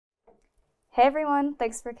Hey everyone,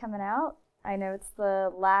 thanks for coming out. I know it's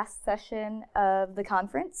the last session of the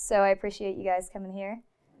conference, so I appreciate you guys coming here.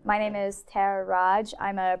 My name is Tara Raj.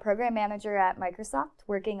 I'm a program manager at Microsoft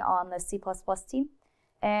working on the C++ team.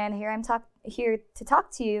 And here I'm here to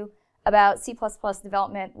talk to you about C++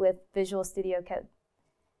 development with Visual Studio Code.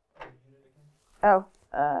 Oh,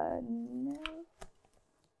 no.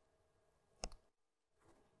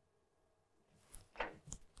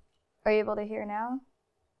 Are you able to hear now?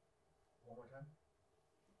 One more time.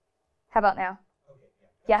 How about now? Okay,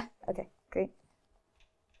 yeah. Yeah? Okay, great.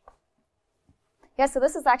 Yeah, so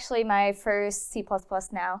this is actually my first C++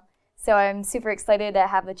 now, so I'm super excited to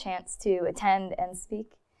have the chance to attend and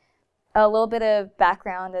speak. A little bit of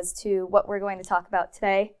background as to what we're going to talk about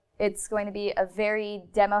today. It's going to be a very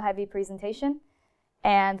demo-heavy presentation,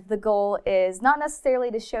 and the goal is not necessarily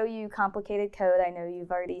to show you complicated code. I know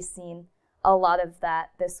you've already seen a lot of that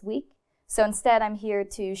this week. So instead, I'm here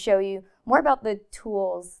to show you more about the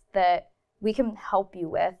tools that we can help you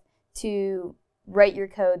with to write your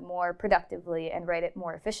code more productively and write it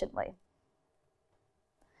more efficiently.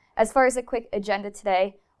 As far as a quick agenda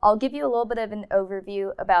today, I'll give you a little bit of an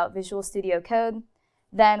overview about Visual Studio Code,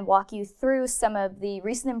 then walk you through some of the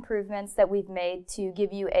recent improvements that we've made to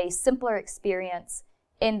give you a simpler experience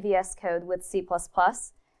in VS Code with C++.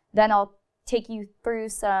 Then I'll take you through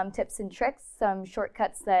some tips and tricks, some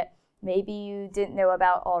shortcuts that maybe you didn't know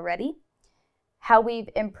about already, how we've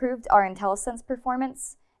improved our IntelliSense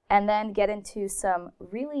performance, and then get into some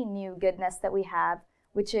really new goodness that we have,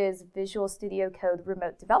 which is Visual Studio Code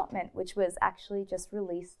Remote Development, which was actually just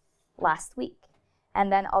released last week.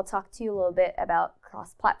 And then I'll talk to you a little bit about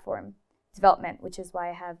cross-platform development, which is why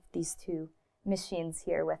I have these two machines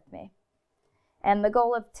here with me. And the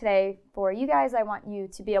goal of today for you guys, I want you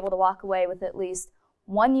to be able to walk away with at least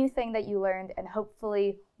one new thing that you learned and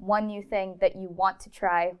hopefully one new thing that you want to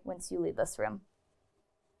try once you leave this room.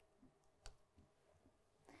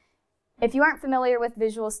 If you aren't familiar with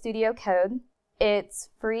Visual Studio Code, it's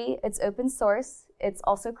free, it's open source, it's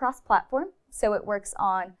also cross-platform, so it works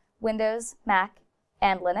on Windows, Mac,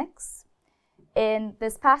 and Linux. In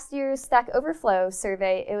this past year's Stack Overflow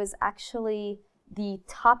survey, it was actually the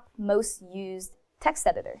top most used text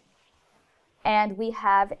editor. And we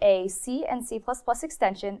have a C and C++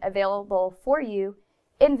 extension available for you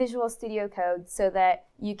in Visual Studio Code so that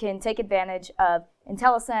you can take advantage of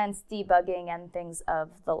IntelliSense, debugging, and things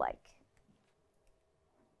of the like.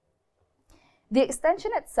 The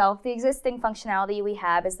extension itself, the existing functionality we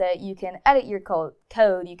have is that you can edit your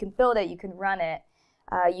code, you can build it, you can run it,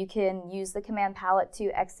 you can use the command palette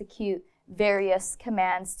to execute various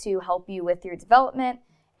commands to help you with your development,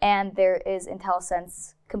 and there is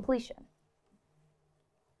IntelliSense completion.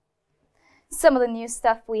 Some of the new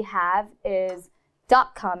stuff we have is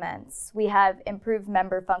doc comments. We have improved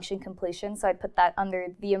member function completion, so I'd put that under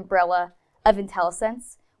the umbrella of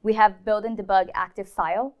IntelliSense. We have build and debug active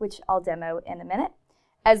file, which I'll demo in a minute,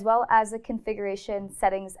 as well as a configuration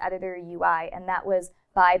settings editor UI, and that was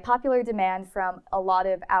by popular demand from a lot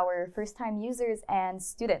of our first-time users and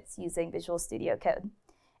students using Visual Studio Code.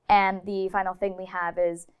 And the final thing we have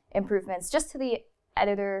is improvements just to the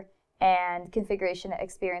editor and configuration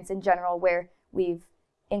experience in general, where we've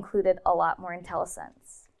included a lot more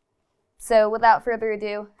IntelliSense. So without further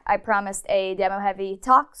ado, I promised a demo-heavy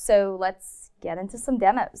talk, so let's get into some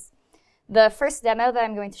demos. The first demo that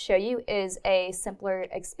I'm going to show you is a simpler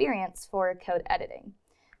experience for code editing.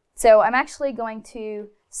 So I'm actually going to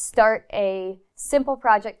start a simple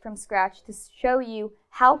project from scratch to show you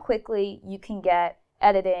how quickly you can get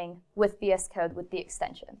editing with VS Code with the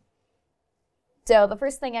extension. So the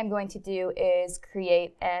first thing I'm going to do is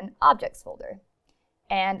create an objects folder.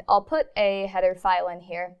 And I'll put a header file in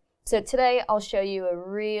here. So today I'll show you a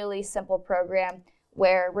really simple program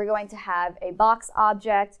where we're going to have a box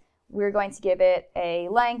object, we're going to give it a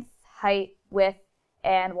length, height, width,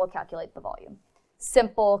 and we'll calculate the volume.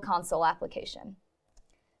 Simple console application.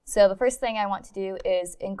 So the first thing I want to do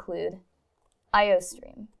is include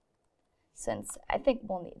IOStream, since I think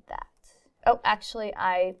we'll need that. Oh, actually,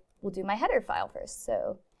 I will do my header file first.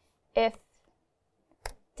 So if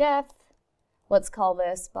def, let's call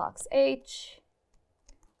this box H,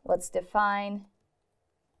 let's define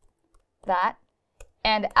that.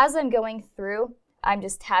 And as I'm going through, I'm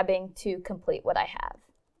just tabbing to complete what I have.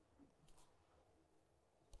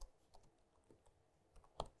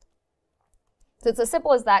 So it's as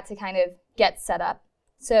simple as that to kind of get set up.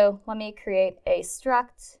 So let me create a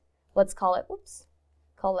struct. Let's call it,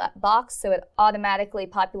 call that box. So it automatically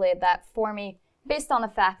populated that for me based on the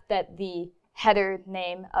fact that the header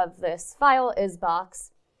name of this file is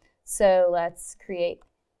box. So let's create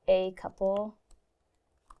a couple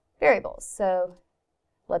variables. So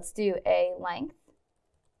let's do a length,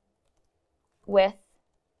 width,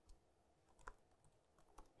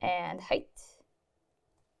 and height.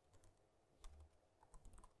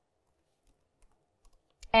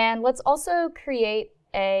 And let's also create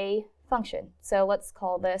a function. So let's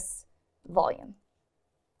call this volume.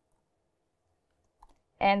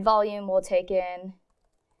 And volume will take in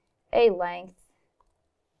a length,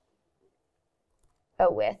 a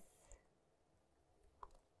width,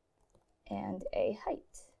 and a height.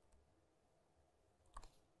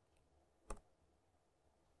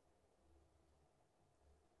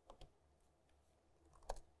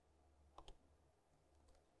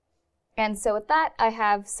 And so with that, I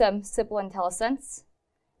have some simple IntelliSense.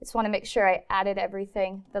 Just want to make sure I added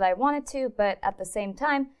everything that I wanted to, but at the same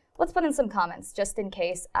time, let's put in some comments just in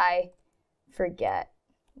case I forget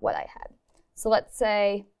what I had. So let's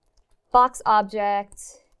say box object,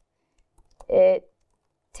 it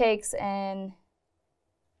takes in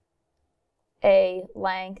a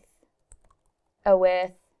length, a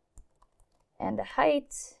width, and a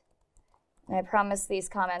height. And I promise these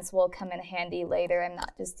comments will come in handy later. I'm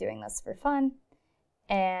not just doing this for fun.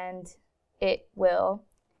 And it will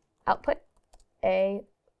output a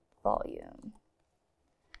volume.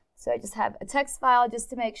 So I just have a text file just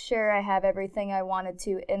to make sure I have everything I wanted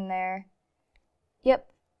to in there.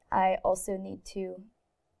 Yep, I also need to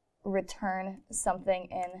return something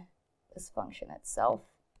in this function itself.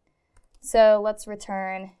 So let's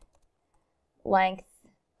return length.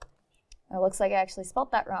 It looks like I actually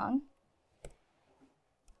spelled that wrong.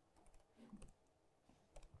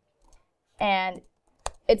 And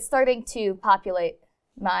it's starting to populate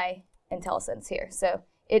my IntelliSense here. So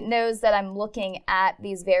it knows that I'm looking at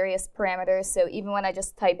these various parameters. So even when I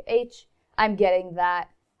just type H, I'm getting that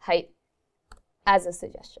height as a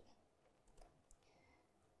suggestion.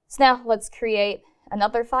 So now let's create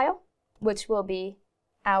another file, which will be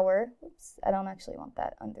our, oops, I don't actually want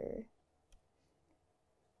that under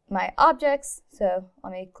my objects. So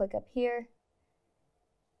let me click up here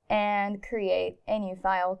and create a new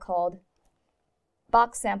file called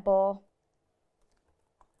boxsample.cpp.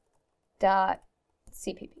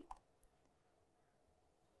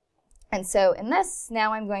 And so in this,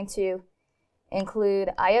 now I'm going to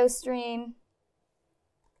include IOStream,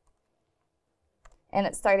 and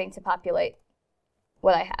it's starting to populate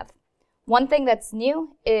what I have. One thing that's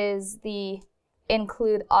new is the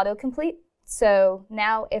include autocomplete. So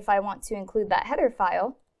now if I want to include that header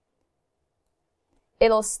file,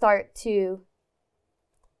 it'll start to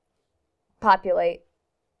populate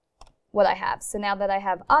what I have. So now that I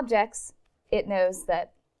have objects, it knows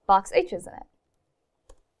that box H is in it.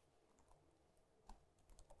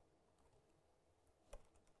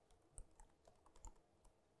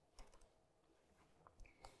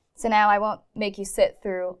 So now I won't make you sit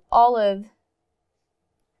through all of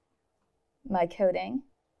my coding.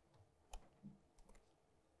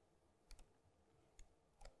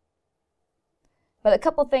 But a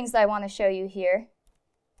couple things that I want to show you here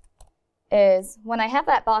is when I have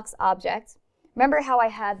that box object, remember how I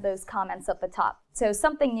had those comments at the top. So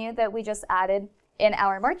something new that we just added in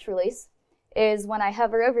our March release is when I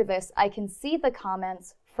hover over this, I can see the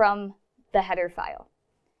comments from the header file.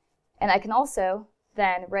 And I can also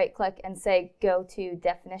then right click and say go to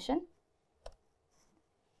definition.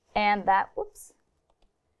 And that, whoops.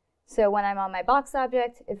 So when I'm on my box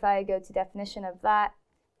object, if I go to definition of that,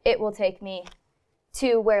 it will take me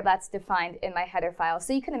to where that's defined in my header file.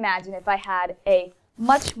 So you can imagine if I had a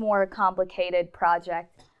much more complicated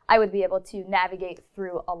project, I would be able to navigate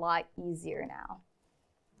through a lot easier now.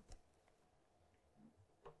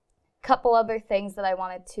 Couple other things that I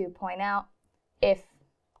wanted to point out.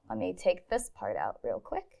 Let me take this part out real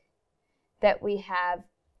quick, that we have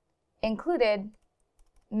included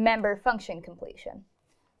member function completion.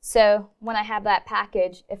 So when I have that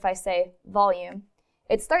package, if I say volume,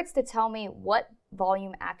 it starts to tell me what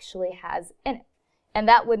volume actually has in it. And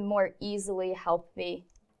that would more easily help me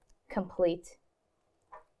complete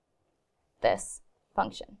this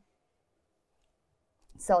function.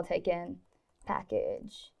 So I'll take in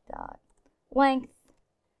package.length,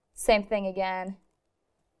 same thing again,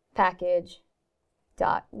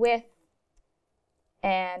 package.width,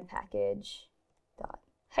 and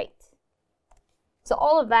package.height. So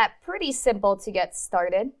all of that pretty simple to get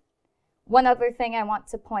started. One other thing I want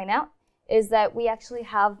to point out is that we actually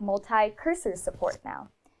have multi-cursor support now.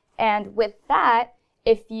 And with that,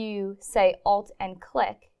 if you say Alt and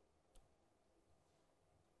click,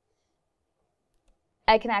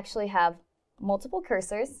 I can actually have multiple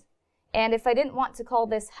cursors. And if I didn't want to call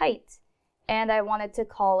this height, and I wanted to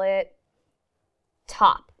call it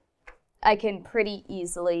top, I can pretty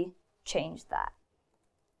easily change that.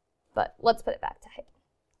 But let's put it back to height.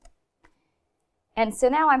 And so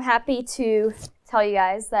now I'm happy to tell you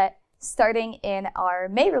guys that starting in our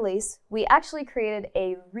May release, we actually created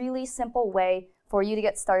a really simple way for you to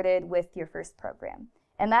get started with your first program.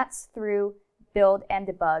 And that's through build and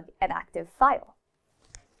debug an active file.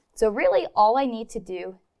 So really all I need to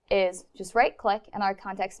do is just right click in our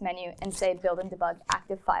context menu and say build and debug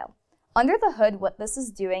active file. Under the hood, what this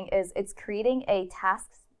is doing is it's creating a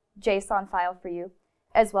tasks.json file for you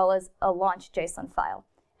as well as a launch.json file.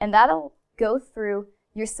 And that'll go through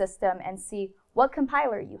your system and see what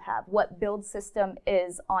compiler you have, what build system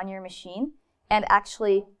is on your machine, and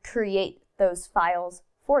actually create those files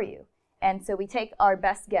for you. And so we take our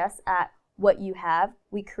best guess at what you have,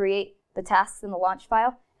 we create the tasks in the launch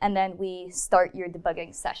file, and then we start your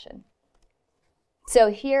debugging session. So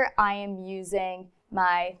here I am using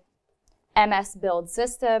my MS build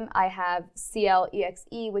system. I have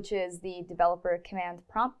CLEXE, which is the developer command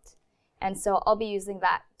prompt. And so I'll be using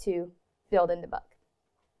that to build and debug.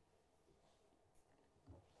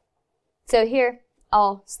 So here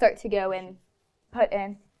I'll start to go and put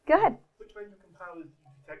in, go ahead. Which range of compilers do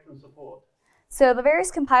you detect and support? So the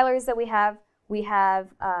various compilers that we have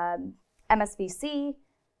MSVC,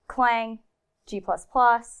 Clang, G++,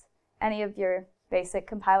 any of your basic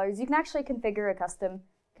compilers. You can actually configure a custom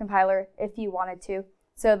compiler if you wanted to.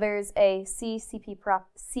 So there's a CPP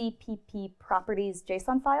properties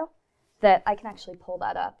JSON file that I can actually pull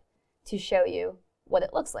that up to show you what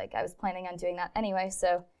it looks like. I was planning on doing that anyway,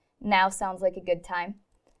 so now sounds like a good time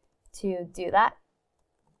to do that.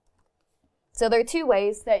 So there are two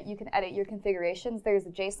ways that you can edit your configurations. There's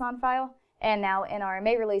a JSON file, and now in our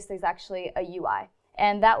May release, there's actually a UI.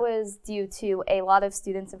 And that was due to a lot of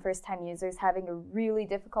students and first-time users having a really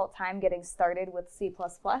difficult time getting started with C++,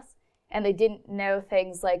 and they didn't know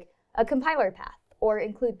things like a compiler path or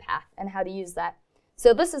include path and how to use that.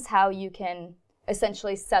 So this is how you can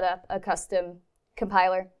essentially set up a custom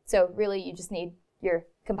compiler. So really you just need your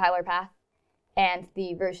compiler path and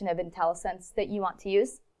the version of IntelliSense that you want to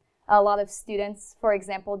use. A lot of students, for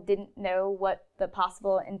example, didn't know what the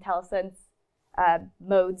possible IntelliSense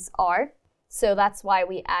modes are. So that's why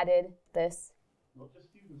we added this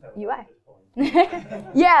UI.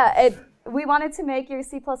 Yeah, we wanted to make your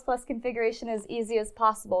C++ configuration as easy as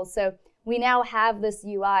possible. So we now have this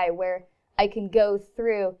UI where I can go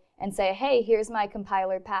through and say, hey, here's my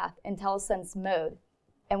compiler path, IntelliSense mode.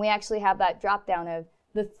 And we actually have that drop down of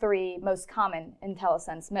the 3 most common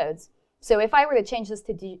IntelliSense modes. So if I were to change this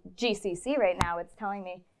to GCC right now, it's telling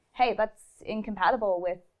me, hey, that's incompatible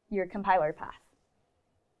with your compiler path.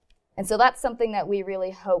 And so that's something that we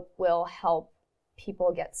really hope will help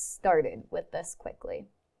people get started with this quickly.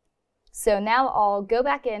 So now I'll go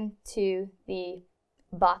back into the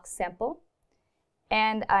box sample,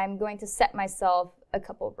 and I'm going to set myself a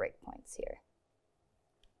couple of breakpoints here.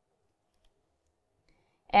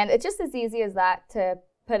 And it's just as easy as that to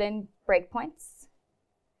put in breakpoints.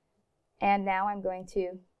 And now I'm going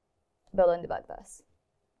to build and debug this.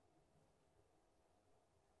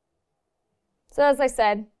 So as I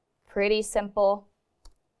said, pretty simple.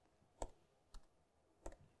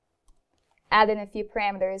 Add in a few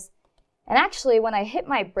parameters. And actually, when I hit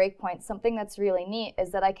my breakpoint, something that's really neat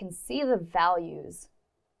is that I can see the values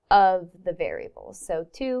of the variables. So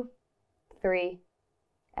 2, 3,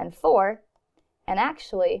 and 4. And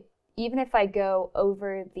actually, even if I go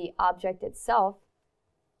over the object itself,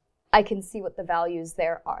 I can see what the values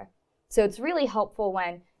there are. So it's really helpful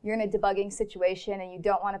when you're in a debugging situation and you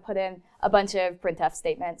don't want to put in a bunch of printf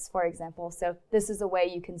statements, for example. So this is a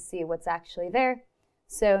way you can see what's actually there.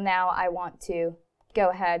 So now I want to go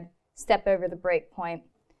ahead, step over the breakpoint.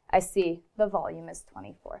 I see the volume is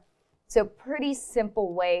 24. So pretty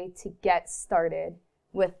simple way to get started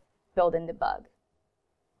with build and debug.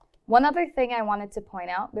 One other thing I wanted to point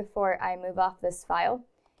out before I move off this file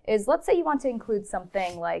is, let's say you want to include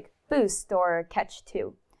something like boost or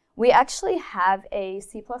catch2. We actually have a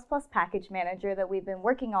C++ package manager that we've been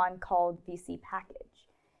working on called vcpkg.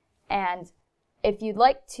 And if you'd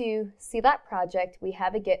like to see that project, we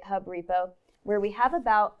have a GitHub repo where we have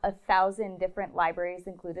about 1,000 different libraries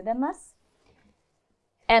included in this.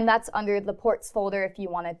 And that's under the ports folder if you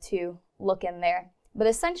wanted to look in there. But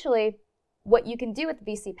essentially, what you can do with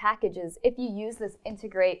vcpkg is if you use this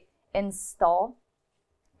integrate install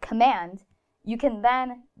command, you can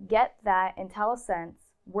then get that IntelliSense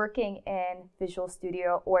working in Visual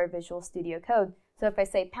Studio or Visual Studio Code. So if I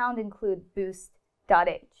say #include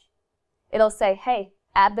boost.h, it'll say, hey,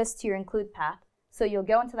 add this to your include path. So you'll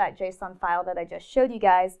go into that JSON file that I just showed you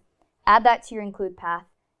guys, add that to your include path,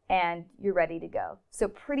 and you're ready to go. So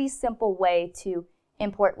pretty simple way to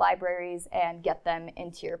import libraries and get them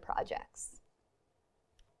into your projects.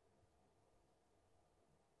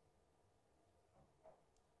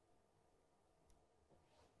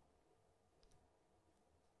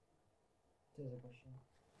 There's a question.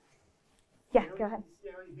 Yeah, go ahead. Do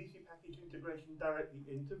you have any vcpkg integration directly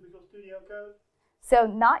into Visual Studio Code? So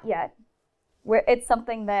not yet. It's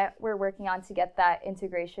something that we're working on to get that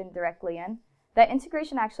integration directly in. That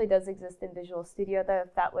integration actually does exist in Visual Studio, though,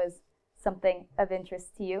 if that was something of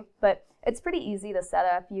interest to you. But it's pretty easy to set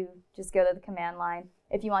up. You just go to the command line.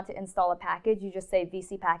 If you want to install a package, you just say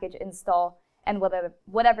vcpkg install, and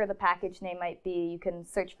whatever the package name might be, you can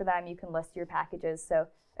search for them, you can list your packages. So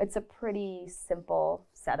it's a pretty simple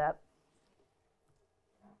setup.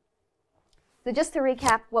 So just to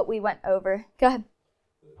recap what we went over. Go ahead.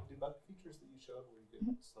 The debug features that you showed where you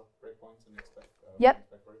can stop breakpoints and expect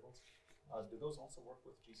variables, do those also work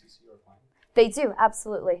with GCC or Clang? They do,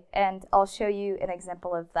 absolutely. And I'll show you an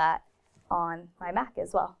example of that on my Mac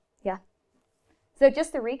as well. Yeah. So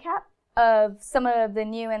just a recap of some of the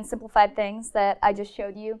new and simplified things that I just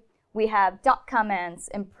showed you. We have doc comments,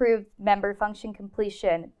 improved member function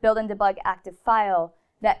completion, build and debug active file,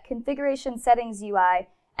 that configuration settings UI,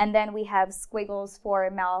 and then we have squiggles for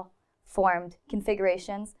malformed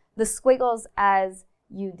configurations. The squiggles, as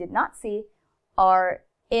you did not see, are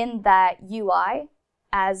in that UI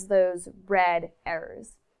as those red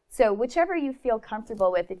errors. So whichever you feel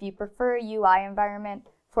comfortable with, if you prefer a UI environment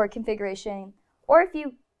for configuration, or if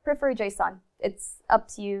you prefer JSON, it's up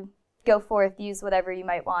to you. Go forth, use whatever you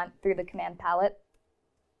might want through the command palette.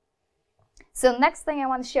 So next thing I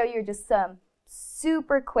want to show you are just some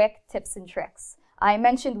super quick tips and tricks. I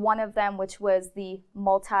mentioned one of them, which was the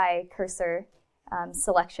multi-cursor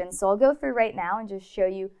selection. So I'll go through right now and just show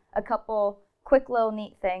you a couple quick little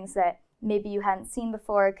neat things that maybe you hadn't seen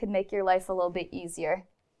before, could make your life a little bit easier.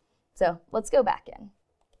 So let's go back in.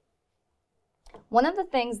 One of the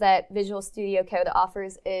things that Visual Studio Code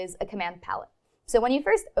offers is a command palette. So when you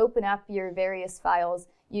first open up your various files,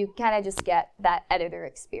 you kind of just get that editor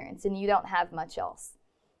experience and you don't have much else.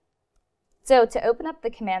 So to open up the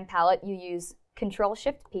command palette, you use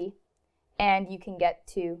Control-Shift-P and you can get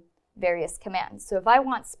to various commands. So if I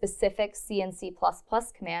want specific C and C++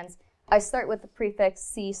 commands, I start with the prefix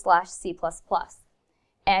C/C++,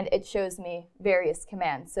 and it shows me various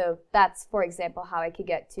commands. So that's, for example, how I could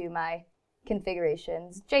get to my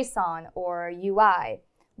configurations, JSON or UI.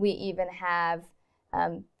 We even have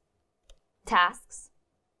tasks.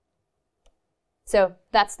 So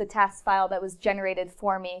that's the task file that was generated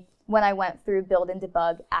for me when I went through build and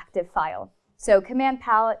debug active file. So command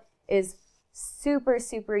palette is super,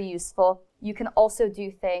 super useful. You can also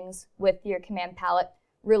do things with your command palette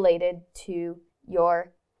related to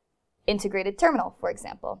your integrated terminal, for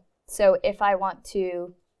example. So if I want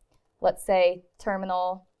to, let's say,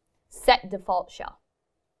 terminal set default shell,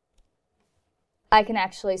 I can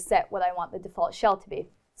actually set what I want the default shell to be.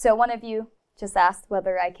 So one of you just asked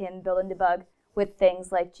whether I can build and debug with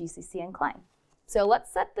things like GCC and Clang. So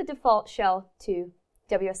let's set the default shell to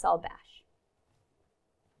WSL bash.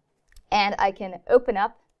 And I can open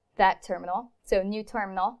up that terminal. So new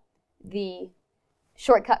terminal, the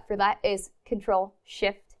shortcut for that is Control,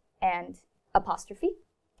 Shift, and apostrophe.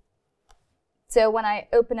 So when I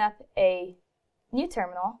open up a new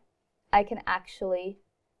terminal, I can actually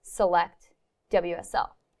select WSL.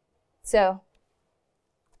 So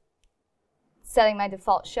setting my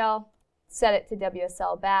default shell, set it to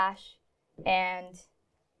WSL bash, and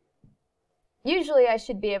usually I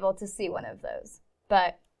should be able to see one of those.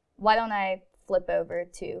 But why don't I flip over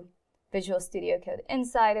to Visual Studio Code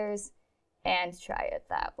Insiders and try it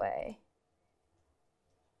that way.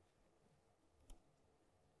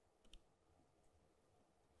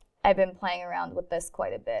 I've been playing around with this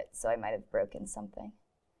quite a bit, so I might have broken something.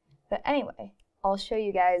 But anyway, I'll show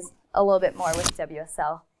you guys a little bit more with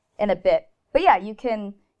WSL in a bit. But yeah, you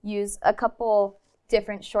can use a couple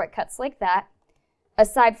different shortcuts like that,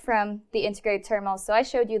 aside from the integrated terminal. So I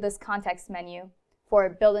showed you this context menu for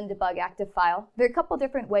build and debug active file. There are a couple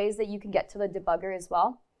different ways that you can get to the debugger as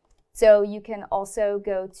well. So you can also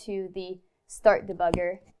go to the Start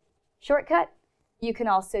Debugger shortcut. You can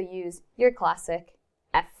also use your classic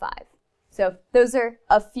F5. So those are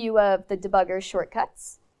a few of the debugger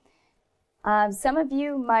shortcuts. Some of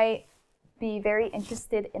you might be very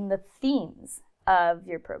interested in the themes of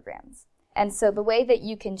your programs. And so the way that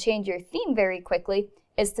you can change your theme very quickly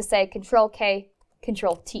is to say Control-K,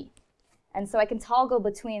 Control-T. And so I can toggle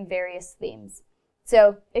between various themes.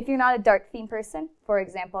 So if you're not a dark theme person, for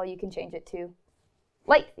example, you can change it to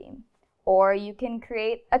light theme, or you can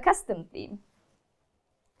create a custom theme.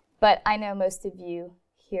 but I know most of you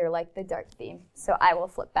here like the dark theme, so I will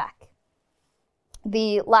flip back.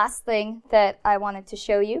 The last thing that I wanted to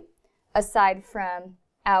show you, aside from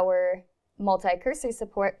our multi-cursor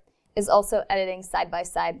support, is also editing side by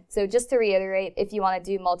side. So just to reiterate, if you want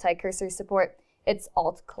to do multi-cursor support, it's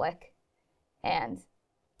Alt-click, and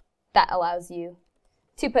that allows you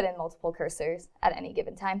to put in multiple cursors at any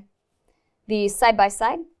given time. The side by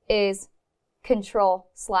side is Control/,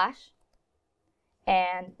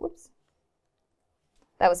 and whoops,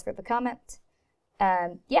 that was for the comment.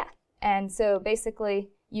 Yeah, and so basically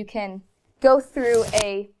you can go through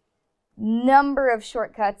a number of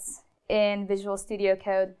shortcuts in Visual Studio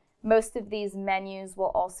Code. Most of these menus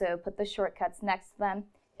will also put the shortcuts next to them.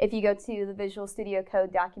 If you go to the Visual Studio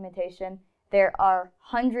Code documentation, there are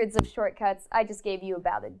hundreds of shortcuts. I just gave you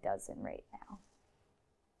about a dozen right now.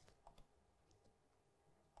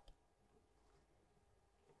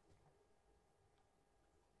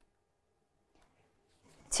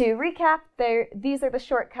 To recap, these are the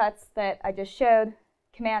shortcuts that I just showed.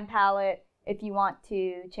 Command palette, if you want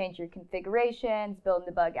to change your configurations, build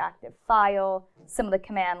and debug active file, some of the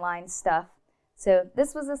command line stuff. So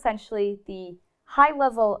this was essentially the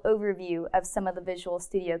high-level overview of some of the Visual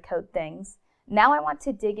Studio Code things. Now I want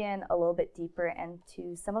to dig in a little bit deeper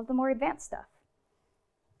into some of the more advanced stuff.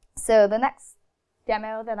 So the next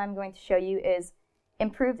demo that I'm going to show you is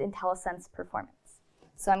improved IntelliSense performance.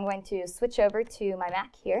 So I'm going to switch over to my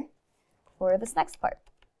Mac here for this next part.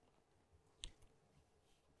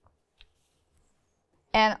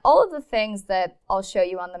 And all of the things that I'll show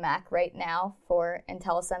you on the Mac right now for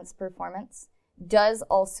IntelliSense performance does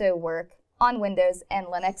also work on Windows and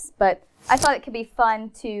Linux, but I thought it could be fun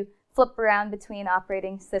to flip around between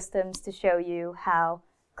operating systems to show you how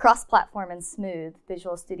cross-platform and smooth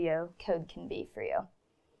Visual Studio Code can be for you.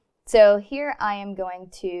 So here I am going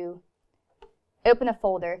to open a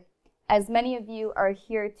folder. As many of you are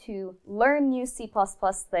here to learn new C++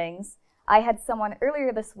 things, I had someone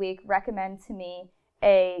earlier this week recommend to me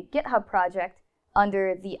a GitHub project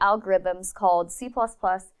under the algorithms called C++,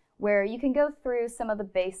 where you can go through some of the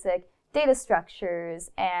basic data structures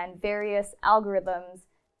and various algorithms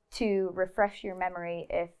to refresh your memory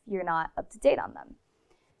if you're not up to date on them.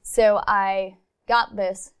 So I got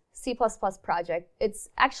this C++ project. It's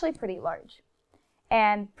actually pretty large.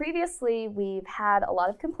 And previously, we've had a lot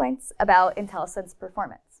of complaints about IntelliSense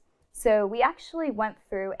performance. So we actually went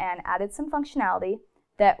through and added some functionality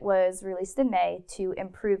that was released in May to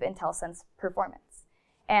improve IntelliSense performance.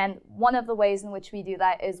 And one of the ways in which we do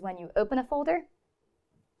that is when you open a folder.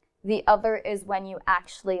 The other is when you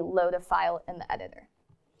actually load a file in the editor.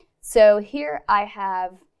 So here I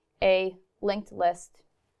have a linked list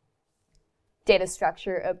data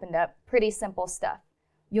structure opened up, pretty simple stuff.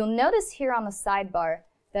 You'll notice here on the sidebar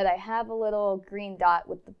that I have a little green dot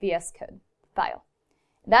with the VS Code file.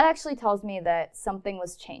 That actually tells me that something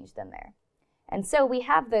was changed in there. And so we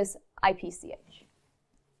have this IPCH.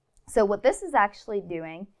 So what this is actually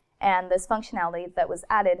doing, and this functionality that was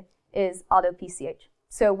added, is auto PCH.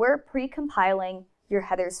 So we're pre-compiling your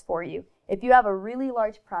headers for you. If you have a really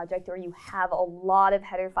large project or you have a lot of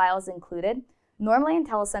header files included, normally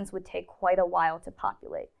IntelliSense would take quite a while to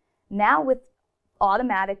populate. Now with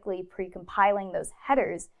automatically pre-compiling those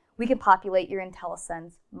headers, we can populate your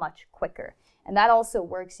IntelliSense much quicker. And that also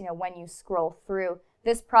works, when you scroll through.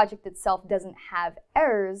 This project itself doesn't have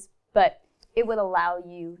errors, but it would allow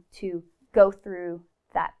you to go through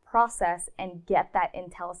that process and get that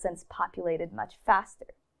IntelliSense populated much faster.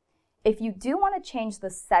 If you do want to change the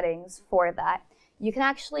settings for that, you can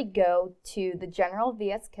actually go to the general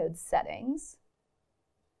VS Code settings,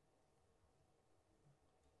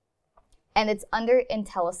 and it's under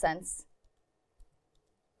IntelliSense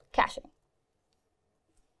caching.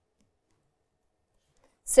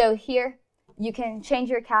 So here, you can change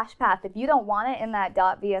your cache path. If you don't want it in that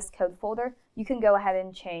 .vs code folder, you can go ahead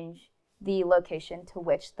and change the location to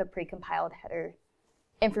which the precompiled header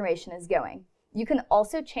information is going. You can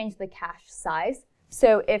also change the cache size.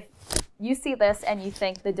 So if you see this and you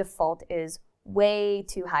think the default is way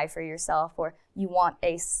too high for yourself, or you want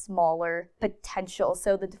a smaller potential,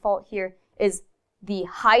 so the default here is the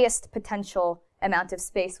highest potential amount of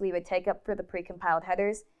space we would take up for the precompiled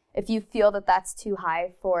headers. If you feel that that's too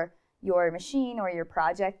high for your machine or your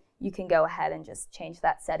project, you can go ahead and just change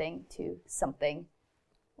that setting to something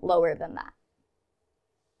lower than that.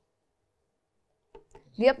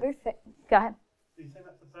 The other thing, go ahead. So you say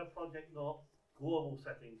that's the per project, not global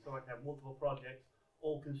settings, so I can have multiple projects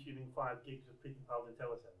all consuming 5 gigs of precompiled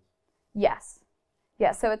IntelliSense? Yes.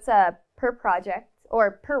 Yeah, so it's a per project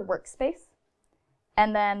or per workspace,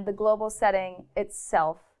 and then the global setting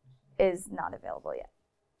itself is not available yet.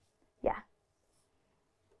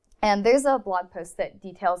 And there's a blog post that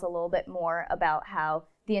details a little bit more about how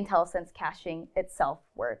the IntelliSense caching itself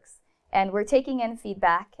works. And we're taking in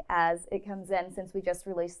feedback as it comes in since we just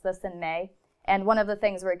released this in May. And one of the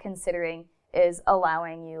things we're considering is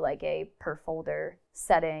allowing you like a per folder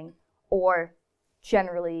setting or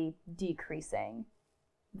generally decreasing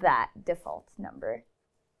that default number.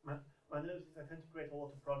 My notice is I tend to create a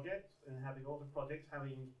lot of projects, and having a lot of projects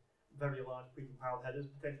having very large precompiled headers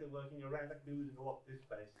potentially working around, I could be losing a lot of disk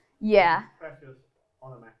space. Yeah. Pressures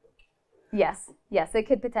on a MacBook. Yes, it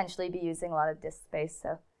could potentially be using a lot of disk space,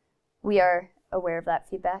 so we are aware of that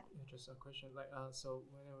feedback. Yeah, just a question, so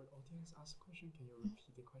when our audience asks a question, can you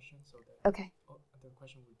repeat the question so that okay. The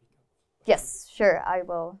question will become? Yes, sure, I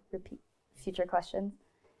will repeat future questions.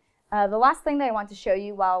 The last thing that I want to show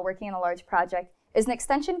you while working on a large project is an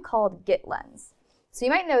extension called GitLens. So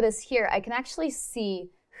you might notice here, I can actually see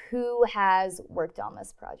who has worked on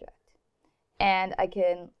this project. And I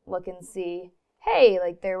can look and see, hey,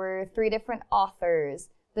 like there were 3 different authors.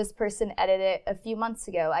 This person edited it a few months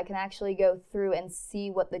ago. I can actually go through and see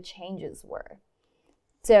what the changes were.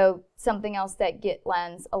 So something else that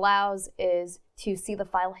GitLens allows is to see the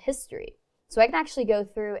file history. So I can actually go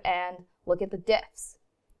through and look at the diffs.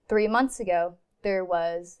 3 months ago, there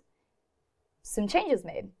was some changes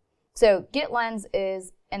made. So GitLens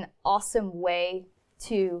is an awesome way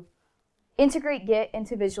to integrate Git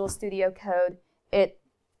into Visual Studio Code. It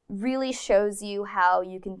really shows you how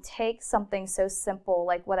you can take something so simple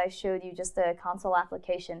like what I showed you, just a console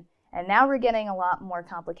application, and now we're getting a lot more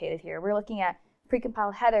complicated here. We're looking at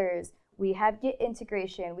precompiled headers, we have Git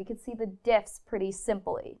integration, we can see the diffs pretty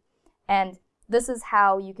simply. And this is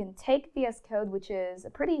how you can take VS Code, which is a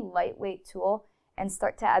pretty lightweight tool, and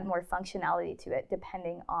start to add more functionality to it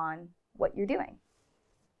depending on what you're doing.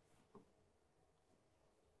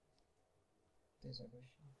 There's a question.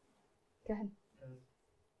 Go ahead.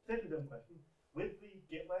 Second question. With the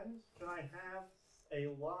GitLens, can I have a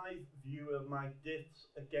live view of my diffs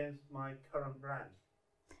against my current branch?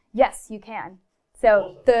 Yes, you can. So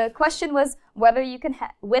awesome. The question was whether you can,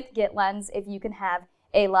 with GitLens, if you can have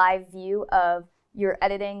a live view of your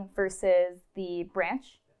editing versus the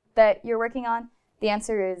branch that you're working on. The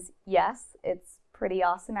answer is yes. It's pretty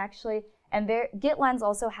awesome, actually. And GitLens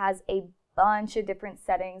also has a bunch of different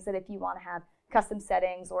settings that if you want to have custom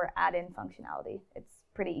settings or add-in functionality, it's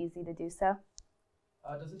pretty easy to do so.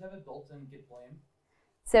 Does it have a built-in git blame?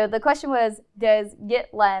 So the question was, does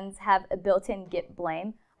GitLens have a built-in git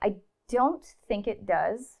blame? I don't think it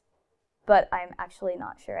does, but I'm actually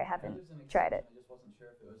not sure. I haven't tried it. I just wasn't sure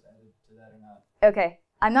if it was added to that or not. Okay,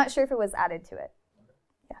 I'm not sure if it was added to it.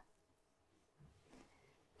 Okay.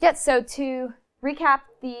 Yeah, so to recap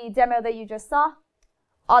the demo that you just saw,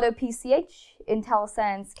 Auto PCH,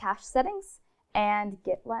 IntelliSense cache settings, and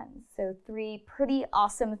GitLens. So 3 pretty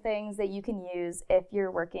awesome things that you can use if you're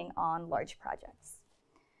working on large projects.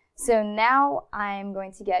 So now I'm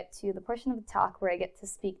going to get to the portion of the talk where I get to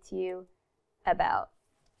speak to you about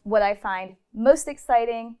what I find most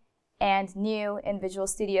exciting and new in Visual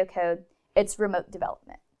Studio Code. It's remote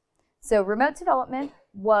development. So remote development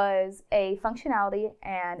was a functionality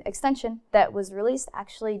and extension that was released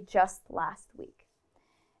actually just last week.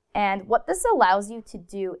 And what this allows you to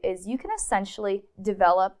do is you can essentially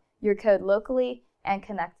develop your code locally and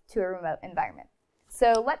connect to a remote environment.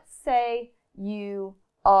 So let's say you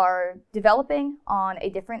are developing on a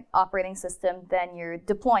different operating system than you're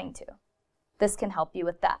deploying to. This can help you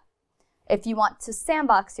with that. If you want to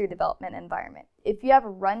sandbox your development environment, if you have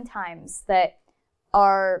runtimes that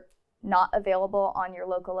are not available on your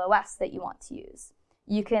local OS that you want to use,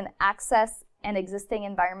 you can access an existing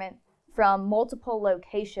environment from multiple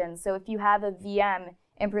locations. So if you have a VM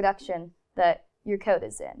in production that your code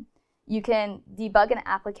is in, you can debug an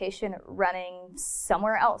application running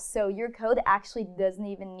somewhere else. So your code actually doesn't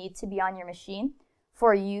even need to be on your machine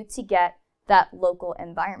for you to get that local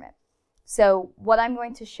environment. So what I'm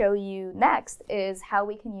going to show you next is how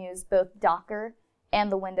we can use both Docker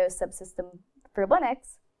and the Windows Subsystem for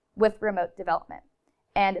Linux with remote development.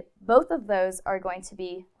 And both of those are going to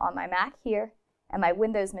be on my Mac here and my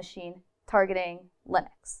Windows machine targeting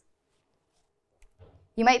Linux.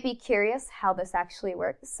 You might be curious how this actually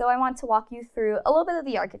works, so I want to walk you through a little bit of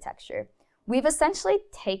the architecture. We've essentially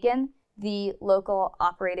taken the local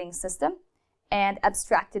operating system and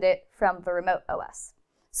abstracted it from the remote OS.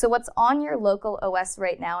 So what's on your local OS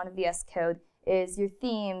right now in VS Code is your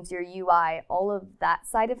themes, your UI, all of that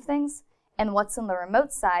side of things. And what's on the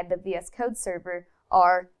remote side, the VS Code server,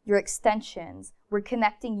 are your extensions. We're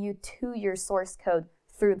connecting you to your source code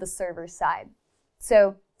through the server side.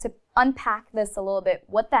 So to unpack this a little bit,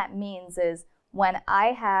 what that means is when I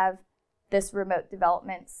have this remote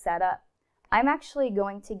development setup, I'm actually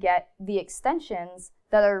going to get the extensions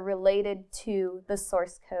that are related to the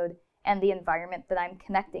source code and the environment that I'm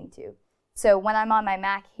connecting to. So when I'm on my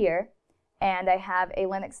Mac here and I have a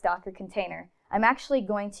Linux Docker container, I'm actually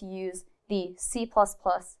going to use the C++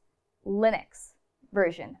 Linux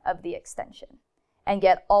version of the extension and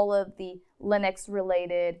get all of the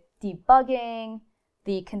Linux-related debugging,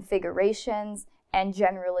 the configurations, and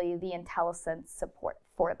generally the IntelliSense support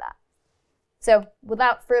for that. So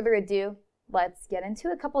without further ado, let's get into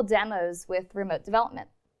a couple demos with remote development.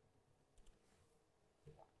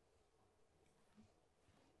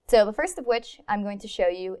 So the first of which I'm going to show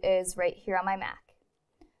you is right here on my Mac.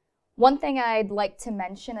 One thing I'd like to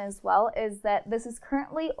mention as well is that this is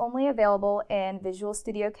currently only available in Visual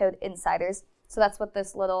Studio Code Insiders. So that's what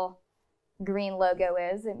this little green logo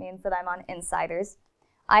is. It means that I'm on Insiders.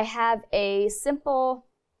 I have a simple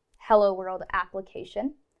Hello World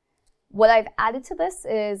application. What I've added to this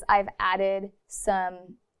is I've added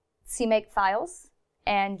some CMake files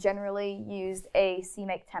and generally used a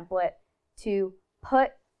CMake template to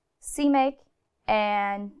put CMake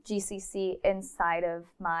and GCC inside of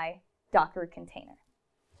my Docker container.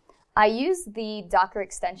 I use the Docker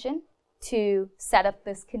extension to set up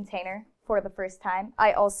this container for the first time.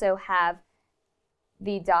 I also have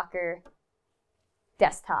the Docker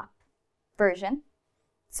desktop version.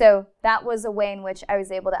 So that was a way in which I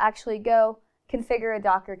was able to actually go configure a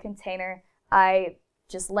Docker container. I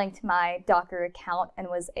just linked my Docker account and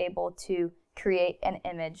was able to create an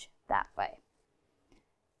image that way.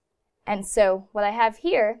 And so what I have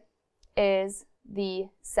here is the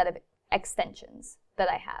set of extensions that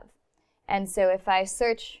I have. And so if I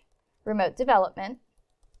search remote development,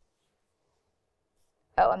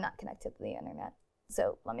 oh, I'm not connected to the internet.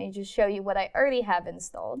 So let me just show you what I already have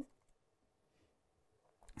installed.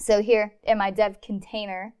 So here in my dev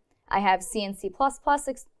container, I have C and C++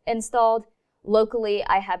 installed. Locally,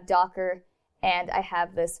 I have Docker, and I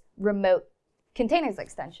have this remote containers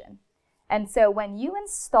extension. And so when you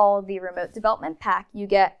install the remote development pack, you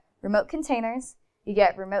get remote containers, you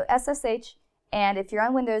get remote SSH, and if you're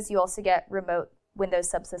on Windows, you also get remote Windows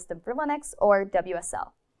Subsystem for Linux or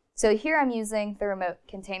WSL. So here I'm using the remote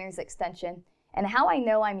containers extension, and how I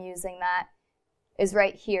know I'm using that is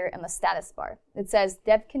right here in the status bar. It says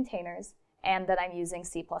dev containers and that I'm using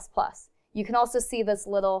C++. You can also see this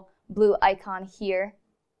little blue icon here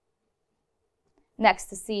next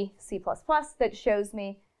to C++ that shows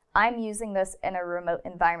me I'm using this in a remote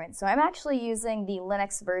environment. So I'm actually using the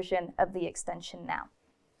Linux version of the extension now.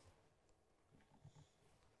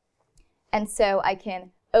 And so I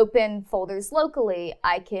can open folders locally,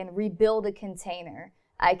 I can rebuild a container,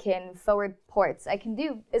 I can forward ports, I can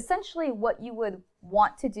do essentially what you would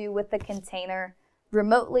want to do with the container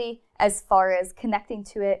remotely as far as connecting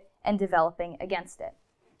to it and developing against it.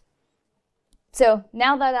 So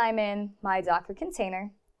now that I'm in my Docker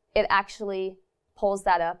container, it actually pulls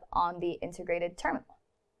that up on the integrated terminal.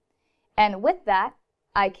 And with that,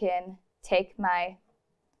 I can take my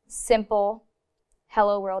simple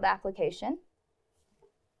Hello World application,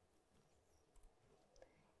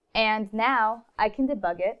 and now I can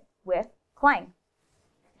debug it with Clang.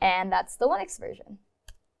 And that's the Linux version.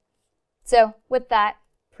 So with that,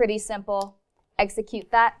 pretty simple,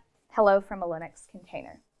 execute that, hello from a Linux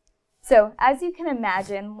container. So as you can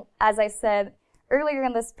imagine, as I said earlier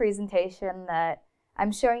in this presentation, that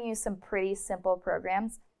I'm showing you some pretty simple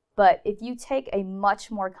programs, but if you take a much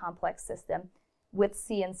more complex system with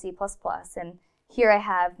C and C++, and here I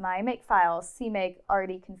have my makefile, CMake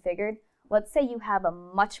already configured. Let's say you have a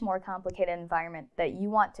much more complicated environment that you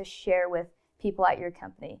want to share with people at your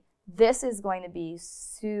company. This is going to be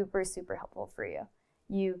super, super helpful for you.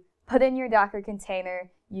 You put in your Docker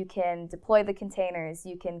container, you can deploy the containers,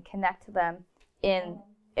 you can connect them in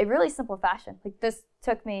a really simple fashion. Like this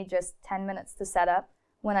took me just 10 minutes to set up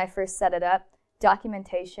when I first set it up.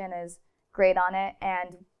 Documentation is great on it,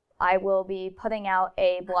 and I will be putting out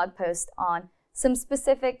a blog post on some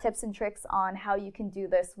specific tips and tricks on how you can do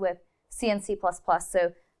this with C and C++.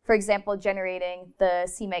 So for example, generating the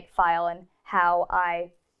CMake file and how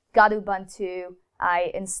I got Ubuntu,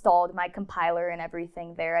 I installed my compiler and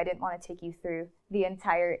everything there. I didn't want to take you through the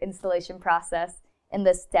entire installation process in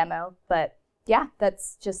this demo, but yeah,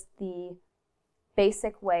 that's just the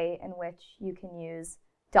basic way in which you can use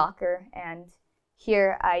Docker. And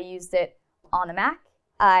here I used it on a Mac.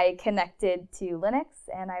 I connected to Linux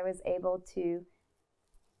and I was able to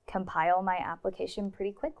compile my application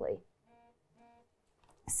pretty quickly.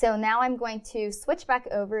 So now I'm going to switch back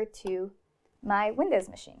over to my Windows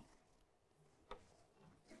machine.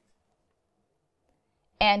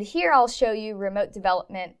 And here I'll show you remote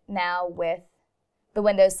development now with the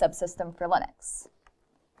Windows Subsystem for Linux.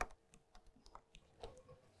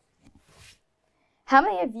 How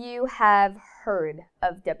many of you have heard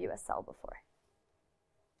of WSL before?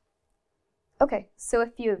 Okay, so a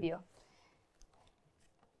few of you.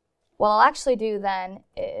 What I'll actually do then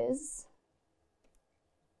is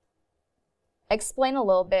explain a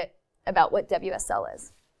little bit about what WSL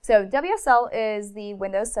is. So WSL is the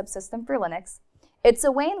Windows Subsystem for Linux. It's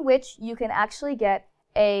a way in which you can actually get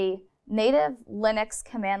a native Linux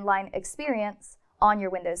command line experience on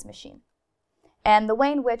your Windows machine. And the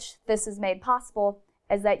way in which this is made possible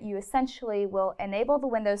is that you essentially will enable the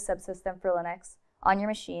Windows Subsystem for Linux on your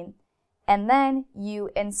machine, and then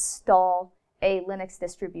you install a Linux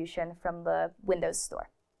distribution from the Windows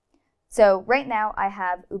Store. So right now I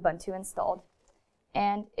have Ubuntu installed,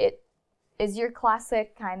 and it is your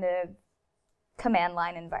classic kind of command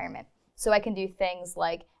line environment. So I can do things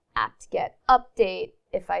like apt-get update.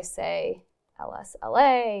 If I say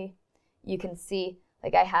lsla, you can see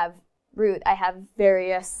like I have root, I have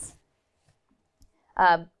various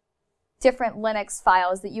different Linux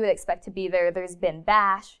files that you would expect to be there. There's bin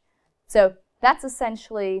bash. So that's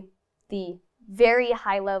essentially the very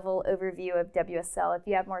high-level overview of WSL. If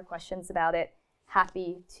you have more questions about it,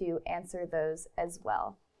 happy to answer those as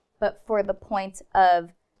well. But for the point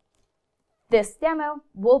of this demo,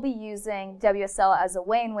 we'll be using WSL as a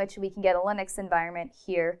way in which we can get a Linux environment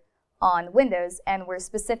here on Windows, and we're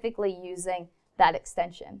specifically using that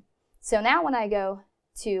extension. So now when I go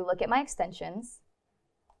to look at my extensions,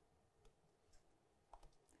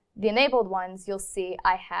 the enabled ones, you'll see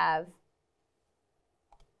I have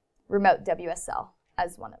Remote WSL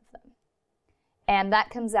as one of them. And that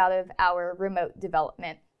comes out of our remote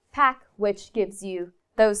development pack, which gives you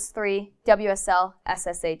those three, WSL,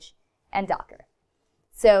 SSH, and Docker.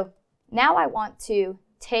 So now I want to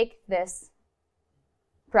take this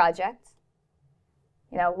project,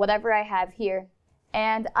 whatever I have here,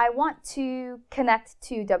 and I want to connect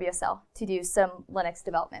to WSL to do some Linux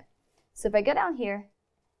development. So if I go down here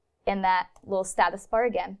in that little status bar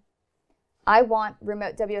again, I want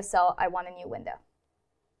remote WSL, I want a new window.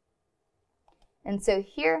 And so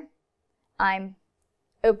here I'm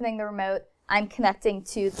opening the remote, I'm connecting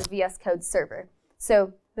to the VS Code server.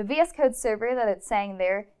 So the VS Code server that it's saying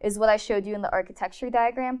there is what I showed you in the architecture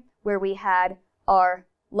diagram, where we had our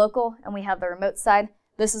local and we have the remote side.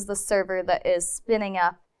 This is the server that is spinning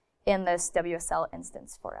up in this WSL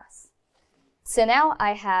instance for us. So now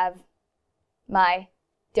I have my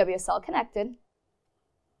WSL connected,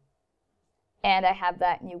 and I have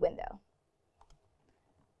that new window.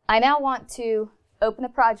 I now want to open a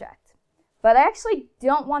project, but I actually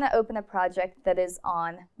don't want to open a project that is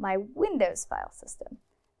on my Windows file system.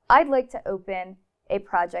 I'd like to open a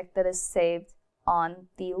project that is saved on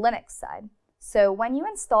the Linux side. So when you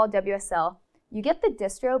install WSL, you get the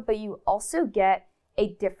distro, but you also get a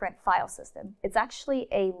different file system. It's actually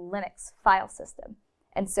a Linux file system.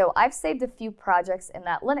 And so I've saved a few projects in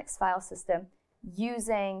that Linux file system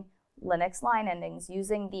using Linux line endings,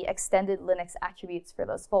 using the extended Linux attributes for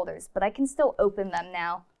those folders, but I can still open them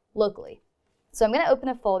now locally. So I'm going to open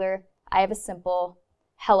a folder. I have a simple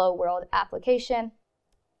Hello World application.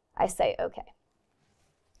 I say OK.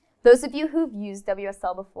 Those of you who've used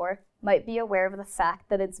WSL before might be aware of the fact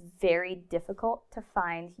that it's very difficult to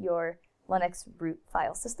find your Linux root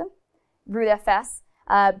file system, rootfs.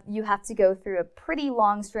 You have to go through a pretty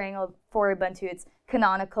long string for Ubuntu. It's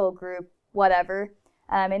canonical, group, whatever.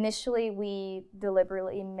 Initially, we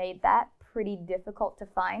deliberately made that pretty difficult to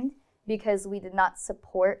find because we did not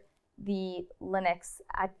support the Linux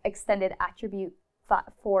extended attribute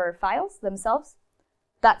for files themselves.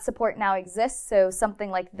 That support now exists, so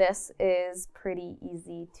something like this is pretty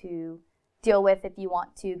easy to deal with if you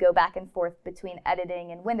want to go back and forth between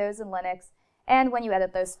editing in Windows and Linux, and when you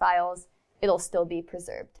edit those files, it'll still be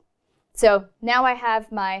preserved. So now I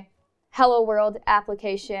have my Hello World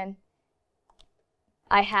application.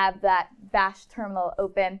 I have that bash terminal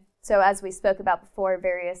open. So as we spoke about before,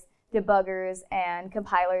 various debuggers and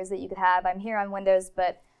compilers that you could have. I'm here on Windows,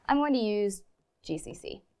 but I'm going to use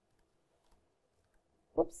GCC.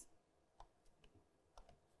 Whoops.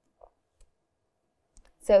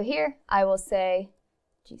 So here I will say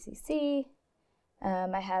GCC.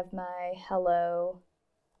 I have my hello.cpp.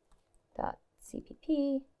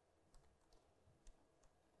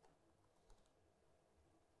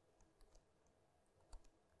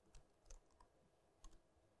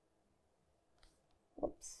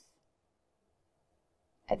 Whoops.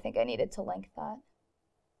 I think I needed to link that.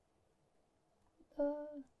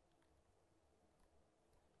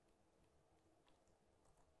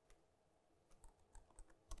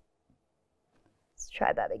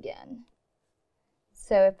 try that again.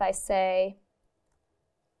 So if I say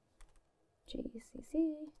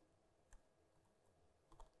GCC,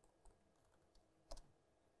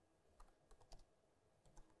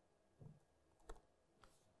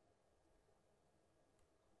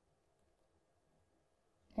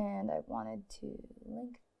 and I wanted to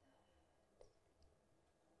link.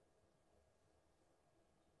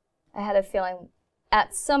 I had a feeling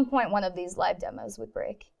at some point one of these live demos would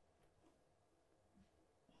break.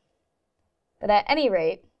 But at any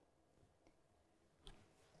rate,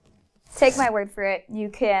 take my word for it, you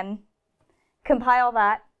can compile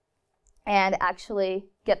that and actually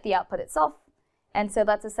get the output itself. And so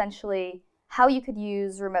that's essentially how you could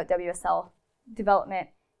use remote WSL development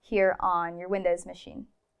here on your Windows machine.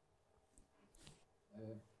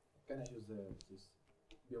 Can I use this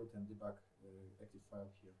build and debug active file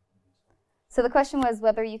here? So the question was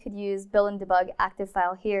whether you could use build and debug active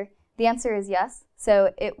file here. The answer is yes.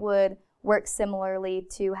 So it would work similarly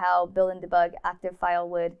to how build and debug active file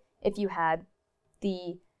would if you had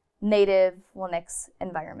the native Linux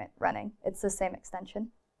environment running. It's the same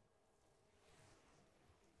extension.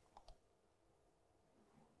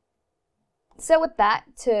 So with that,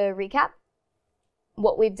 to recap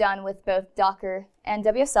what we've done with both Docker and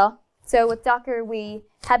WSL. So with Docker, we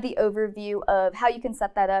had the overview of how you can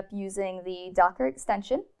set that up using the Docker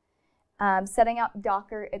extension. Setting up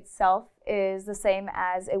Docker itself is the same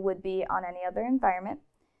as it would be on any other environment.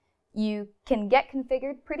 You can get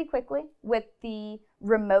configured pretty quickly with the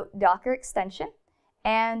remote Docker extension,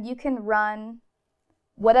 and you can run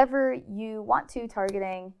whatever you want to,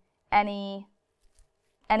 targeting any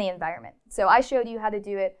environment. So I showed you how to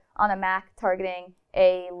do it on a Mac targeting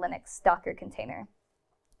a Linux Docker container.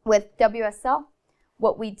 With WSL,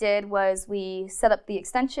 what we did was we set up the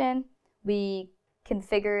extension, we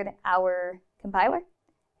configured our compiler,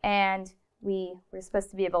 and we were supposed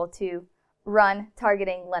to be able to run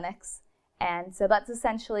targeting Linux. And so that's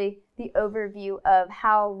essentially the overview of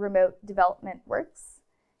how remote development works.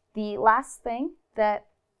 The last thing that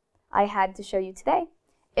I had to show you today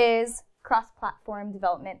is cross-platform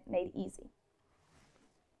development made easy.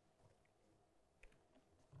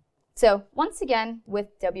 So once again,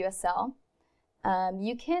 with WSL,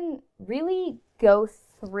 you can really go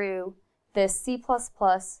through this C++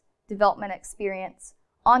 development experience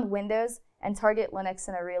on Windows and target Linux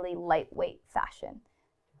in a really lightweight fashion.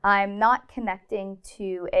 I'm not connecting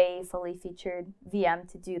to a fully featured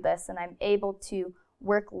VM to do this, and I'm able to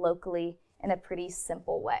work locally in a pretty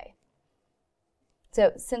simple way.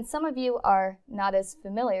 So since some of you are not as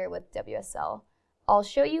familiar with WSL, I'll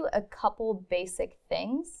show you a couple basic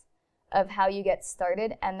things of how you get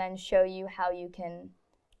started and then show you how you can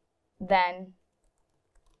then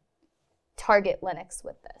target Linux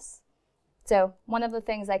with this. So one of the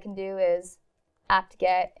things I can do is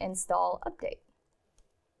apt-get install update.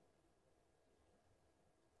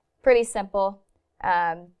 Pretty simple.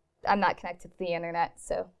 I'm not connected to the internet,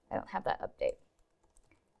 so I don't have that update.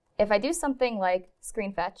 If I do something like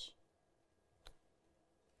screen fetch,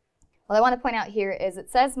 what I want to point out here is it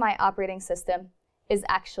says my operating system is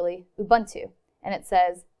actually Ubuntu, and it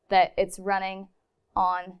says that it's running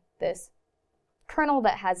on this kernel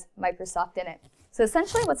that has Microsoft in it. So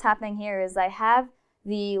essentially what's happening here is I have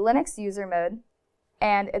the Linux user mode,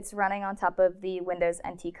 and it's running on top of the Windows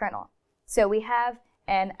NT kernel. So we have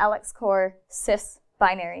an LX core sys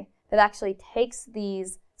binary that actually takes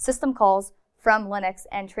these system calls from Linux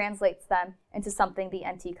and translates them into something the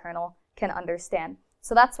NT kernel can understand.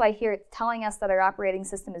 So that's why here it's telling us that our operating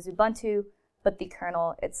system is Ubuntu, but the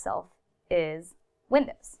kernel itself is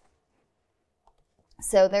Windows.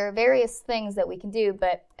 So there are various things that we can do,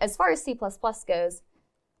 but as far as C++ goes,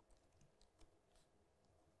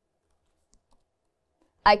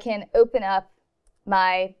 I can open up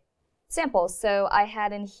my samples. So I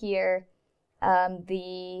had in here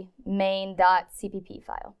the main.cpp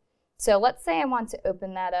file. So let's say I want to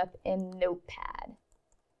open that up in Notepad.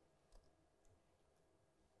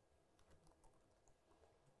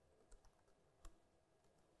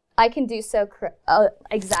 I can do so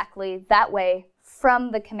exactly that way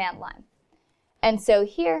from the command line. And so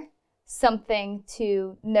here, something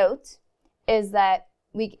to note is that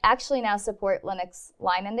we actually now support Linux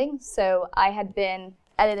line endings. So I had been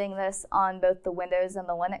editing this on both the Windows and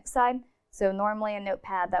the Linux side. So normally in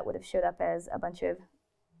Notepad, that would have showed up as a bunch of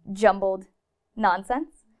jumbled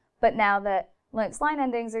nonsense. But now that Linux line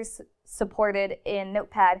endings are supported in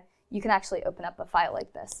Notepad, you can actually open up a file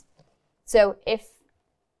like this. So if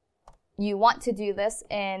you want to do this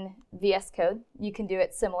in VS Code, you can do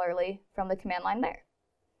it similarly from the command line there.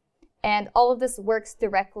 And all of this works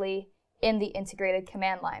directly in the integrated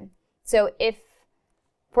command line. So if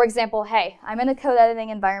For example, hey, I'm in a code editing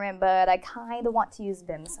environment, but I kind of want to use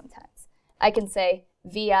Vim sometimes. I can say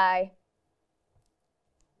vi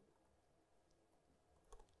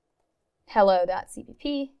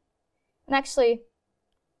hello.cpp and actually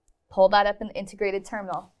pull that up in the integrated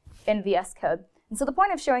terminal in VS Code. And so the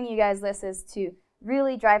point of showing you guys this is to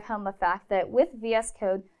really drive home the fact that with VS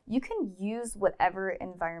Code, you can use whatever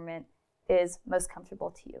environment is most comfortable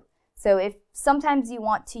to you. So if sometimes you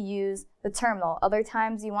want to use the terminal, other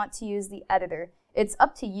times you want to use the editor, it's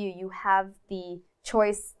up to you. You have the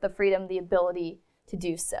choice, the freedom, the ability to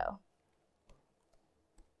do so.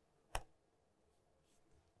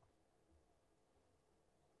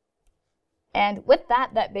 And with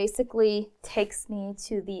that, that basically takes me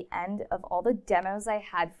to the end of all the demos I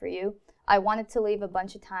had for you. I wanted to leave a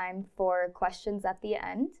bunch of time for questions at the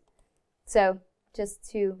end. So just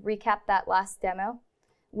to recap that last demo,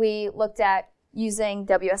 we looked at using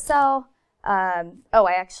WSL. I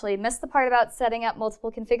actually missed the part about setting up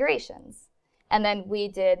multiple configurations. And then we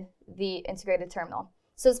did the integrated terminal.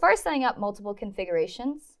 So as far as setting up multiple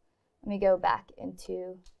configurations, let me go back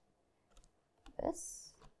into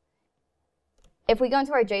this. If we go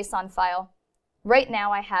into our JSON file, right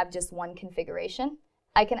now I have just one configuration.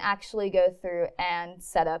 I can actually go through and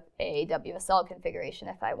set up a WSL configuration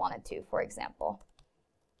if I wanted to, for example.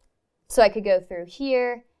 So I could go through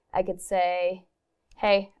here, I could say,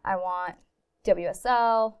 hey, I want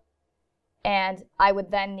WSL, and I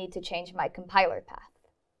would then need to change my compiler path.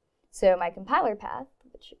 So my compiler path,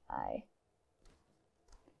 which I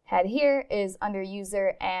had here, is under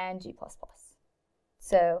user and G++.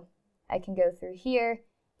 So I can go through here,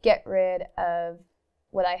 get rid of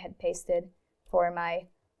what I had pasted for my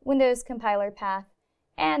Windows compiler path,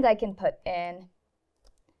 and I can put in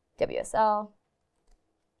WSL.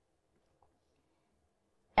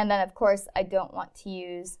 And then, of course, I don't want to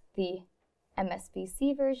use the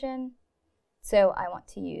MSVC version, so I want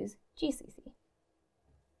to use GCC.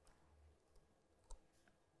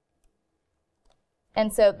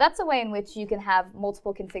 And so that's a way in which you can have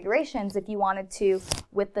multiple configurations if you wanted to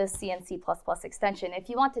with the C and C++ extension. If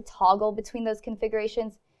you want to toggle between those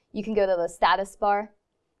configurations, you can go to the status bar,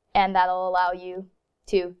 and that'll allow you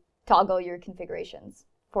to toggle your configurations,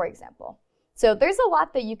 for example. So there's a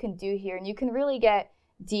lot that you can do here, and you can really get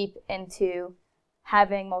deep into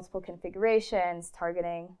having multiple configurations,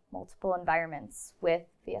 targeting multiple environments with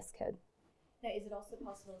VS Code. Now, is it also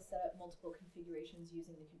possible to set up multiple configurations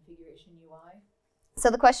using the configuration UI?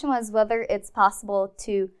 So the question was whether it's possible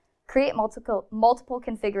to create multiple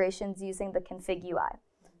configurations using the config UI.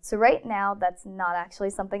 So right now, that's not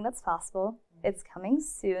actually something that's possible. It's coming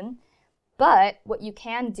soon. But what you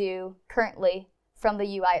can do currently from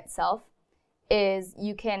the UI itself is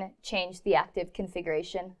you can change the active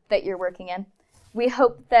configuration that you're working in. We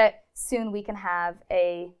hope that soon we can have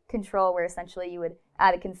a control where essentially you would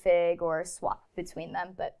add a config or swap between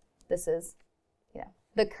them, but this is,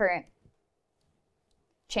 the current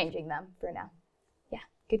changing them for now. Yeah,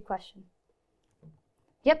 good question.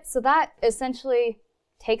 Yep, so that essentially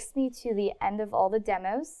takes me to the end of all the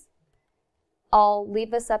demos. I'll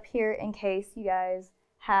leave this up here in case you guys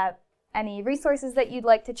have any resources that you'd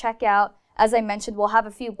like to check out. As I mentioned, we'll have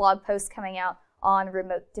a few blog posts coming out on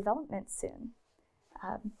remote development soon.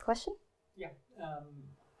 Question? Yeah.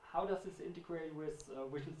 How does this integrate with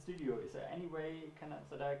Visual Studio? Is there any way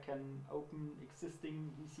that I can open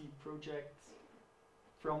existing VC projects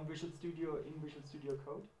from Visual Studio in Visual Studio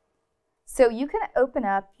Code? So you can open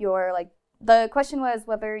up your, the question was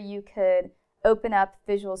whether you could open up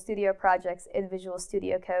Visual Studio projects in Visual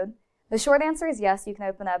Studio Code. The short answer is yes, you can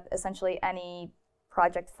open up essentially any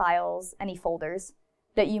project files, any folders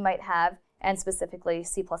that you might have, and specifically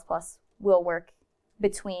C++ will work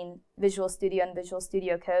between Visual Studio and Visual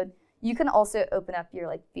Studio Code. You can also open up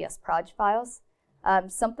your VS Proj files.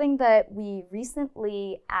 Something that we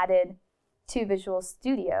recently added to Visual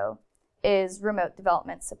Studio is remote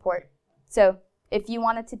development support. So if you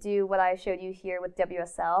wanted to do what I showed you here with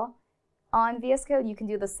WSL on VS Code, you can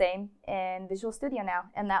do the same in Visual Studio now.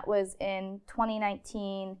 And that was in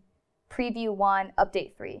 2019 Preview 1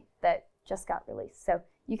 Update 3 that just got released. So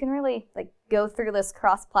you can really go through this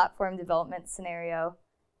cross-platform development scenario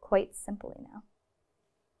quite simply now.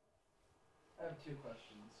 I have two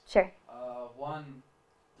questions. Sure. One,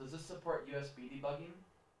 does this support USB debugging?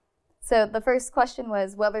 So the first question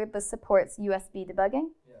was whether this supports USB debugging.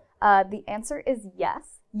 Yeah. The answer is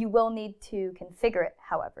yes. You will need to configure it,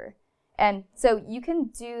 however. And so you can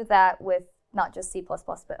do that with not just C++,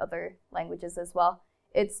 but other languages as well.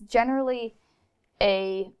 It's generally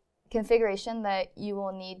a configuration that you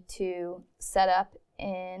will need to set up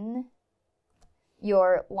in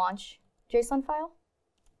your launch JSON file.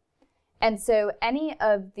 And so any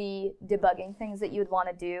of the debugging things that you would want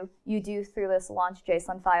to do, you do through this launch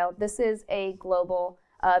JSON file. This is a global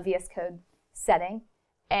VS Code setting.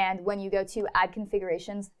 And when you go to add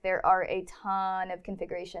configurations, there are a ton of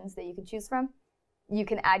configurations that you can choose from. You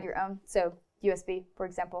can add your own. So USB, for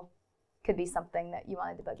example, could be something that you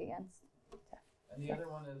want to debug against. And the other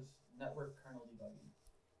one is network kernel debugging.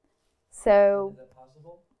 So Is that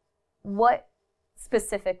possible? what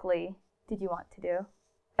specifically did you want to do?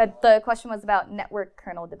 The question was about network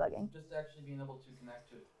kernel debugging. Just actually being able to connect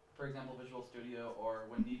to, for example, Visual Studio or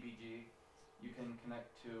WinDBG, you can connect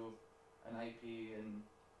to an IP and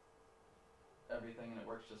everything and it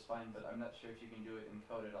works just fine, but I'm not sure if you can do it in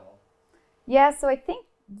code at all. Yeah, so I think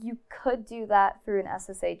you could do that through an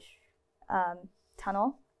SSH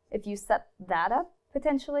tunnel if you set that up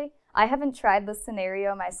potentially. I haven't tried the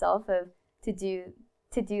scenario myself of to do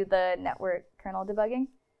the network kernel debugging.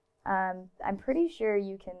 I'm pretty sure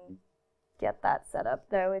you can get that set up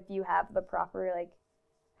though if you have the proper like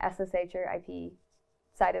SSH or IP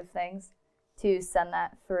side of things to send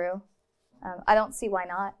that through. I don't see why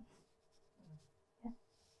not. Yeah.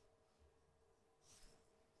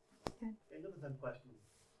 Another 10 question.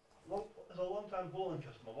 As a long-time Borland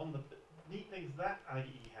customer, one of the neat things that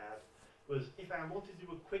IDE had was if I wanted to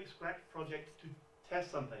do a quick scratch project to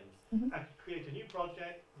test something, I could create a new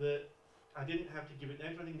project that I didn't have to give it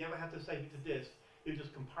everything, never had to save it to disk. It would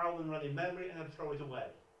just compile and run in memory and I'd throw it away.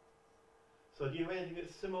 So do you have anything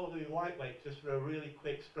that's similarly lightweight, just for a really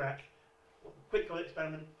quick scratch, quick little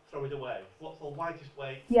experiment, throw it away? What's the lightest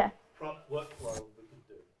way workflow we could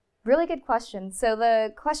do? Really good question. So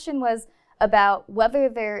the question was about whether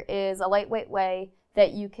there is a lightweight way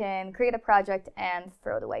that you can create a project and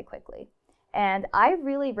throw it away quickly. And I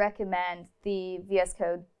really recommend the VS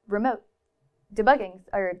Code remote debugging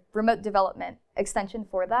or remote development extension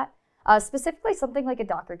for that. Specifically something like a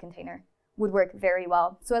Docker container would work very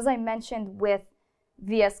well. So as I mentioned with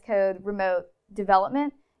VS Code remote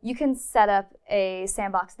development, you can set up a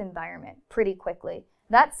sandboxed environment pretty quickly.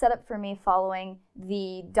 That setup for me following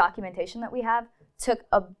the documentation that we have took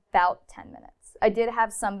about 10 minutes. I did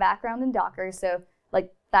have some background in Docker, so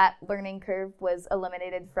like that learning curve was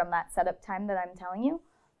eliminated from that setup time that I'm telling you.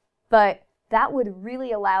 But that would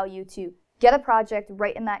really allow you to get a project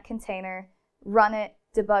right in that container, run it,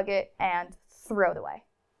 debug it, and throw it away.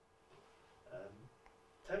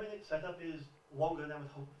 10-minute setup is longer than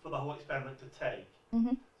for the whole experiment to take.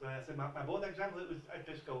 So I said my board example, it was I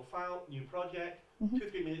just go file, new project,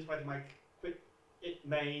 2-3 minutes writing my quick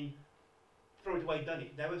main, throw it away, done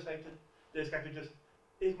it. Never say to this guy to just,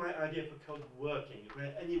 is my idea for code working? Is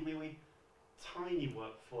there any really tiny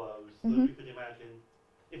workflows that we could imagine,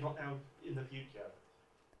 if not now, in the future?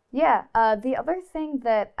 Yeah, the other thing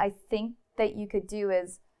that I think that you could do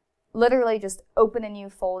is literally just open a new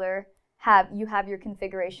folder, you have your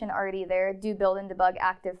configuration already there, do build and debug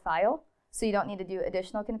active file, so you don't need to do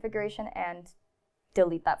additional configuration, and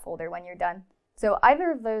delete that folder when you're done. So either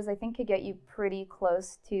of those I think could get you pretty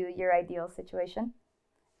close to your ideal situation.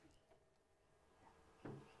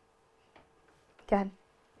 Go ahead.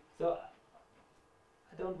 So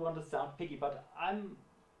I don't want to sound picky, but I'm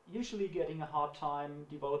usually getting a hard time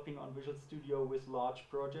developing on Visual Studio with large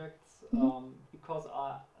projects because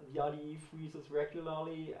the IDE freezes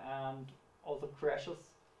regularly and also crashes,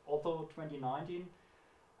 also 2019.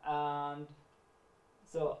 And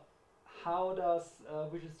so how does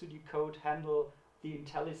Visual Studio Code handle the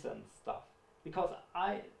IntelliSense stuff? Because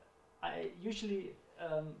I usually,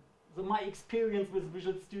 so my experience with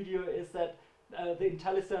Visual Studio is that the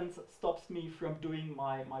IntelliSense stops me from doing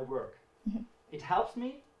my work. It helps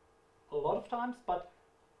me a lot of times, but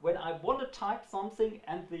when I want to type something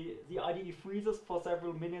and the IDE freezes for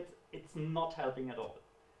several minutes, it's not helping at all.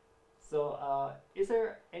 So is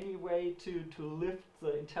there any way to lift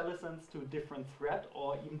the IntelliSense to a different thread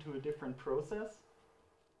or even to a different process?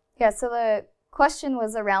 Yeah, so the question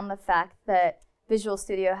was around the fact that Visual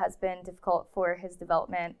Studio has been difficult for his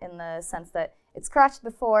development in the sense that it's crashed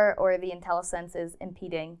before or the IntelliSense is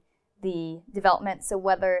impeding the development. So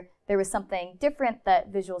whether there was something different that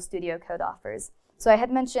Visual Studio Code offers. So I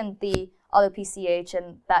had mentioned the AutoPCH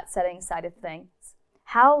and that setting side of things.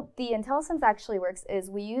 How the IntelliSense actually works is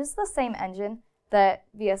we use the same engine that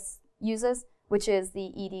VS uses, which is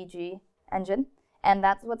the EDG engine, and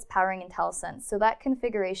that's what's powering IntelliSense. So that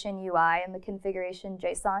configuration UI and the configuration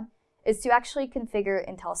JSON is to actually configure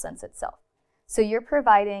IntelliSense itself. So you're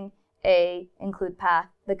providing a include path,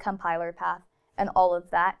 the compiler path, and all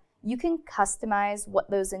of that. You can customize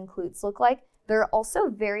what those includes look like. There are also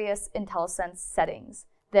various IntelliSense settings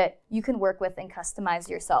that you can work with and customize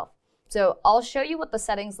yourself. So I'll show you what the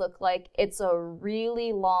settings look like. It's a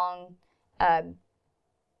really long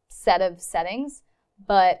set of settings,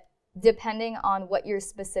 but depending on what you're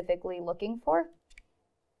specifically looking for,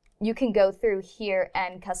 you can go through here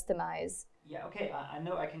and customize. Yeah, okay, I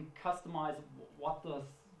know I can customize what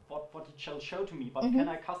it shall show to me, but can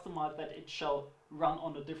I customize that it shall run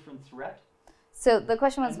on a different thread? So the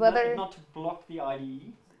question was whether not to block the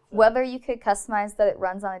IDE. Whether you could customize that it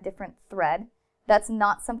runs on a different thread. That's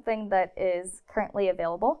not something that is currently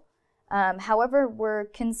available. However, we're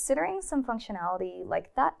considering some functionality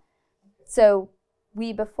like that. So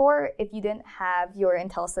before, if you didn't have your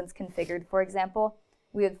IntelliSense configured, for example,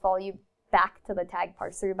 we would follow you back to the tag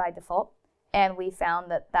parser by default. And we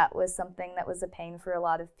found that that was something that was a pain for a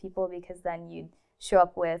lot of people, because then you'd show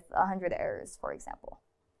up with 100 errors, for example.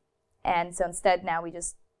 And so instead, now we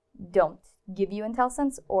just don't give you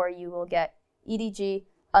IntelliSense, or you will get EDG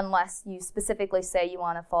unless you specifically say you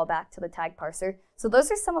want to fall back to the tag parser. So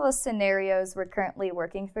those are some of the scenarios we're currently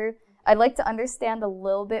working through. I'd like to understand a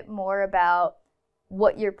little bit more about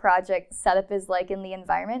what your project setup is like in the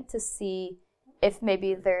environment, to see if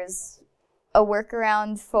maybe there's a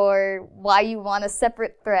workaround for why you want a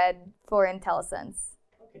separate thread for IntelliSense.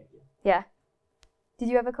 Okay. Yeah. Did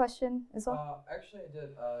you have a question as well? Actually, I did.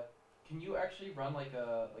 Can you actually run like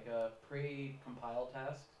a pre-compiled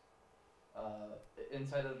task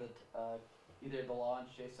inside of the either the launch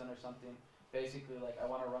JSON or something? Basically, like I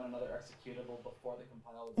want to run another executable before the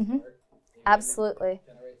compile would start. Absolutely.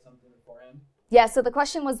 Generate something beforehand. Yeah. So the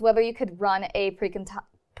question was whether you could run a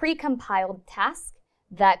pre-compiled task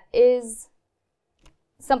that is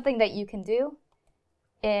something that you can do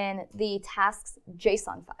in the tasks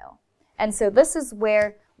JSON file. And so this is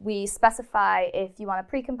where we specify if you want a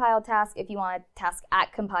pre-compiled task, if you want a task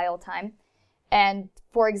at compile time. And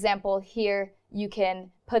for example, here you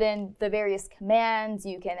can put in the various commands,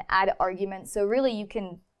 you can add arguments. So really you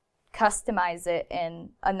can customize it in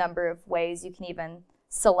a number of ways. You can even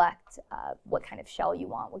select what kind of shell you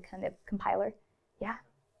want, what kind of compiler. Yeah.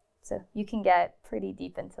 So you can get pretty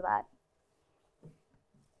deep into that.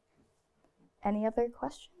 Any other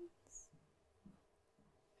questions?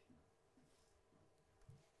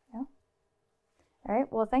 No? All right,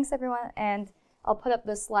 well, thanks everyone. And I'll put up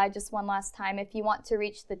this slide just one last time. If you want to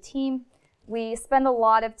reach the team, we spend a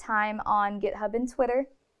lot of time on GitHub and Twitter.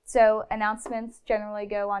 So announcements generally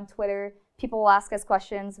go on Twitter. People will ask us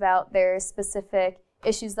questions about their specific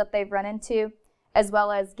issues that they've run into, as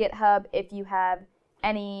well as GitHub. If you have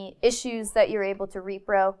any issues that you're able to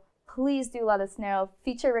repro, please do let us know.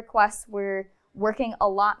 Feature requests, we're working a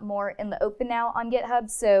lot more in the open now on GitHub.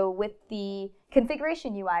 So with the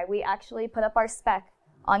configuration UI, we actually put up our spec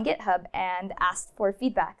on GitHub and asked for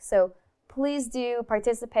feedback. So please do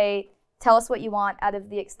participate. Tell us what you want out of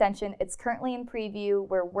the extension. It's currently in preview.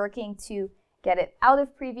 We're working to get it out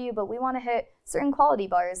of preview, but we want to hit certain quality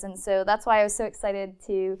bars. And so that's why I was so excited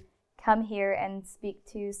to come here and speak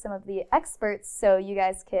to some of the experts, so you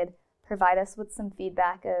guys could provide us with some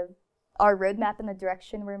feedback of our roadmap and the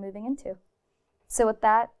direction we're moving into. So with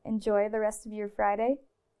that, enjoy the rest of your Friday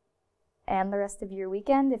and the rest of your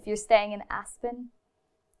weekend. If you're staying in Aspen,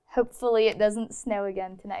 hopefully it doesn't snow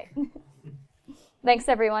again tonight. Thanks,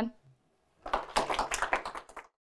 everyone.